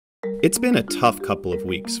It's been a tough couple of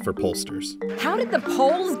weeks for pollsters. How did the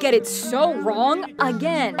polls get it so wrong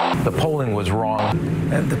again? The polling was wrong.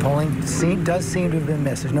 The polling does seem to have been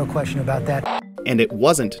missed. There's no question about that. And it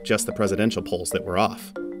wasn't just the presidential polls that were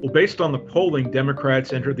off. Well, based on the polling,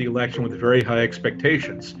 Democrats entered the election with very high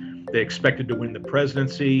expectations. They expected to win the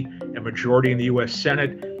presidency, a majority in the U.S.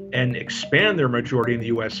 Senate, and expand their majority in the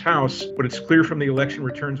U.S. House. But it's clear from the election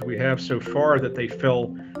returns we have so far that they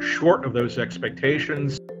fell short of those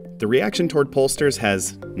expectations. The reaction toward pollsters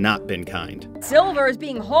has not been kind. Selzer is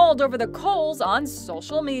being hauled over the coals on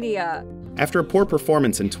social media. After a poor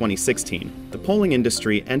performance in 2016, the polling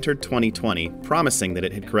industry entered 2020 promising that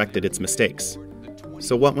it had corrected its mistakes.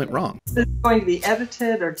 So what went wrong? Is it going to be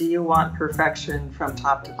edited, or do you want perfection from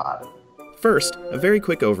top to bottom? First, a very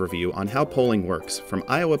quick overview on how polling works from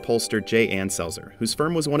Iowa pollster J. Ann Selzer, whose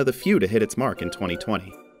firm was one of the few to hit its mark in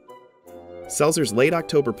 2020. Selzer's late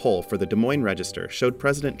October poll for the Des Moines Register showed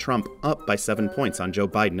President Trump up by 7 points on Joe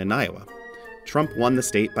Biden in Iowa. Trump won the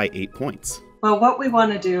state by 8 points. Well, what we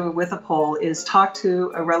want to do with a poll is talk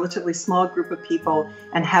to a relatively small group of people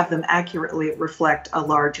and have them accurately reflect a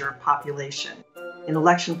larger population. In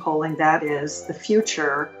election polling, that is the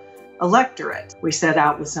future electorate. We set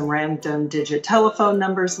out with some random digit telephone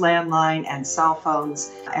numbers, landline, and cell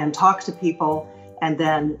phones, and talk to people, and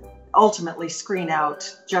then ultimately screen out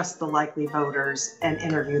just the likely voters and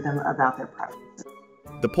interview them about their preferences.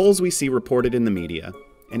 The polls we see reported in the media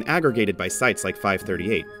and aggregated by sites like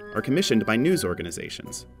 538 are commissioned by news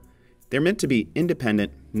organizations. They're meant to be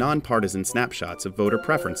independent, nonpartisan snapshots of voter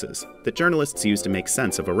preferences that journalists use to make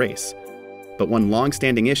sense of a race. But one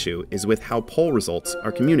long-standing issue is with how poll results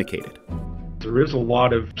are communicated. There is a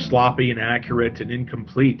lot of sloppy, inaccurate, and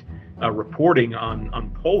incomplete reporting on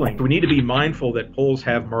polling. We need to be mindful that polls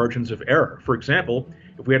have margins of error. For example,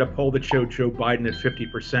 if we had a poll that showed Joe Biden at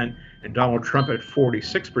 50% and Donald Trump at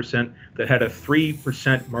 46% that had a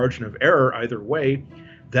 3% margin of error either way,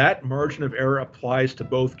 that margin of error applies to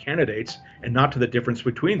both candidates and not to the difference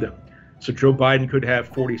between them. So Joe Biden could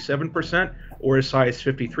have 47% or as high as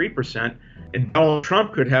 53%, and Donald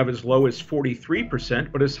Trump could have as low as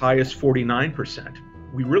 43%, but as high as 49%.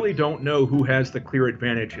 We really don't know who has the clear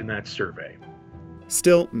advantage in that survey.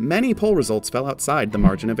 Still, many poll results fell outside the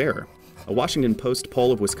margin of error. A Washington Post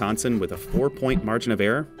poll of Wisconsin with a 4-point margin of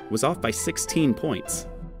error was off by 16 points.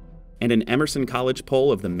 And an Emerson College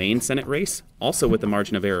poll of the Maine Senate race, also with a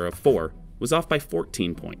margin of error of 4, was off by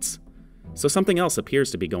 14 points. So something else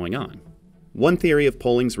appears to be going on. One theory of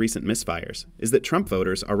polling's recent misfires is that Trump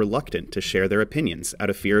voters are reluctant to share their opinions out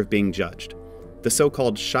of fear of being judged, the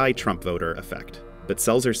so-called shy Trump voter effect. But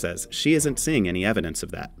Selzer says she isn't seeing any evidence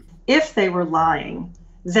of that. If they were lying,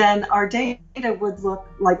 then our data would look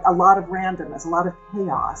like a lot of randomness, a lot of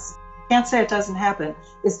chaos. Can't say it doesn't happen.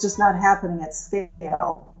 It's just not happening at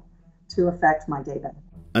scale to affect my data.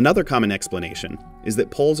 Another common explanation is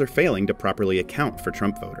that polls are failing to properly account for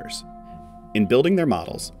Trump voters. In building their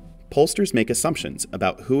models, pollsters make assumptions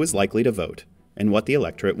about who is likely to vote and what the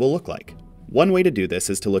electorate will look like. One way to do this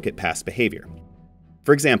is to look at past behavior.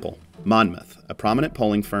 For example, Monmouth, a prominent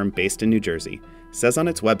polling firm based in New Jersey, says on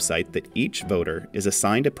its website that each voter is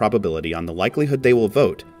assigned a probability on the likelihood they will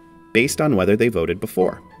vote based on whether they voted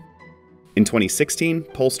before. In 2016,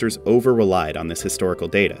 pollsters over-relied on this historical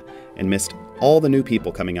data and missed all the new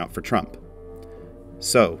people coming out for Trump.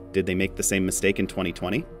 So, did they make the same mistake in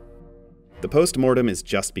 2020? The post-mortem is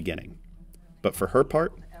just beginning. But for her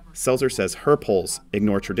part, Selzer says her polls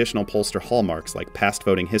ignore traditional pollster hallmarks like past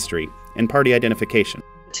voting history and party identification.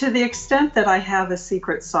 To the extent that I have a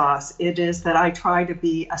secret sauce, it is that I try to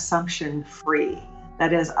be assumption-free.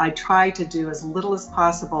 That is, I try to do as little as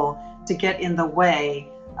possible to get in the way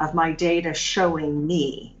of my data showing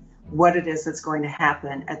me what it is that's going to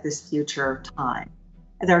happen at this future time.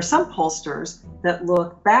 And there are some pollsters that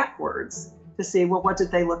look backwards to see, well, what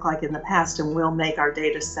did they look like in the past, and we'll make our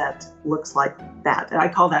data set looks like that. And I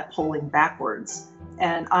call that polling backwards.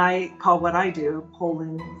 And I call what I do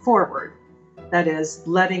polling forward. That is,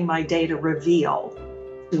 letting my data reveal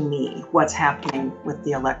to me what's happening with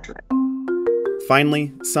the electorate.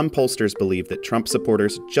 Finally, some pollsters believe that Trump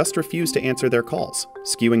supporters just refuse to answer their calls,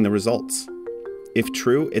 skewing the results. If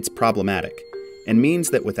true, it's problematic, and means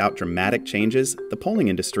that without dramatic changes, the polling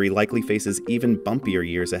industry likely faces even bumpier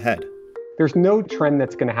years ahead. There's no trend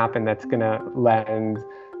that's going to happen that's going to lend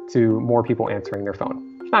to more people answering their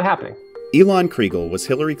phone. It's not happening. Elan Kriegel was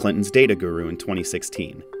Hillary Clinton's data guru in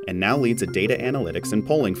 2016, and now leads a data analytics and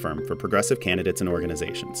polling firm for progressive candidates and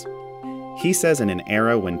organizations. He says in an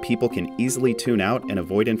era when people can easily tune out and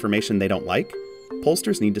avoid information they don't like,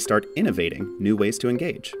 pollsters need to start innovating new ways to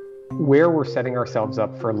engage. Where we're setting ourselves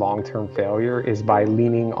up for long-term failure is by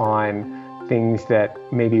leaning on things that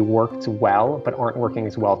maybe worked well but aren't working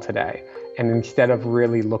as well today. And instead of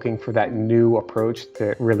really looking for that new approach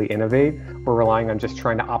to really innovate, we're relying on just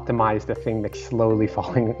trying to optimize the thing that's slowly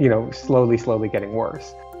falling, slowly getting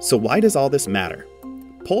worse. So why does all this matter?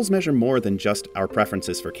 Polls measure more than just our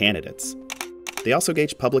preferences for candidates. They also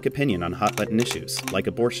gauge public opinion on hot-button issues like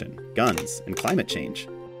abortion, guns, and climate change.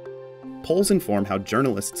 Polls inform how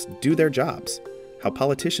journalists do their jobs, how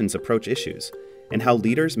politicians approach issues, and how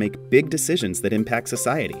leaders make big decisions that impact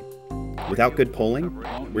society. Without good polling,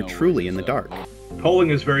 we're truly in the dark.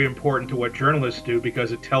 Polling is very important to what journalists do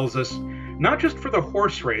because it tells us, not just for the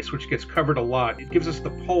horse race, which gets covered a lot, it gives us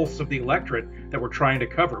the pulse of the electorate that we're trying to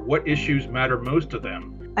cover. What issues matter most to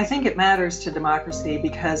them? I think it matters to democracy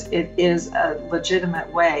because it is a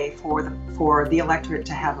legitimate way for the electorate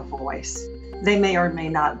to have a voice. They may or may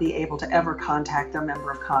not be able to ever contact their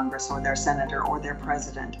member of Congress or their senator or their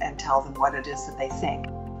president and tell them what it is that they think.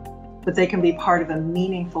 But they can be part of a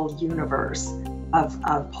meaningful universe of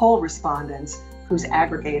poll respondents whose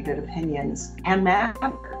aggregated opinions can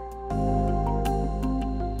matter.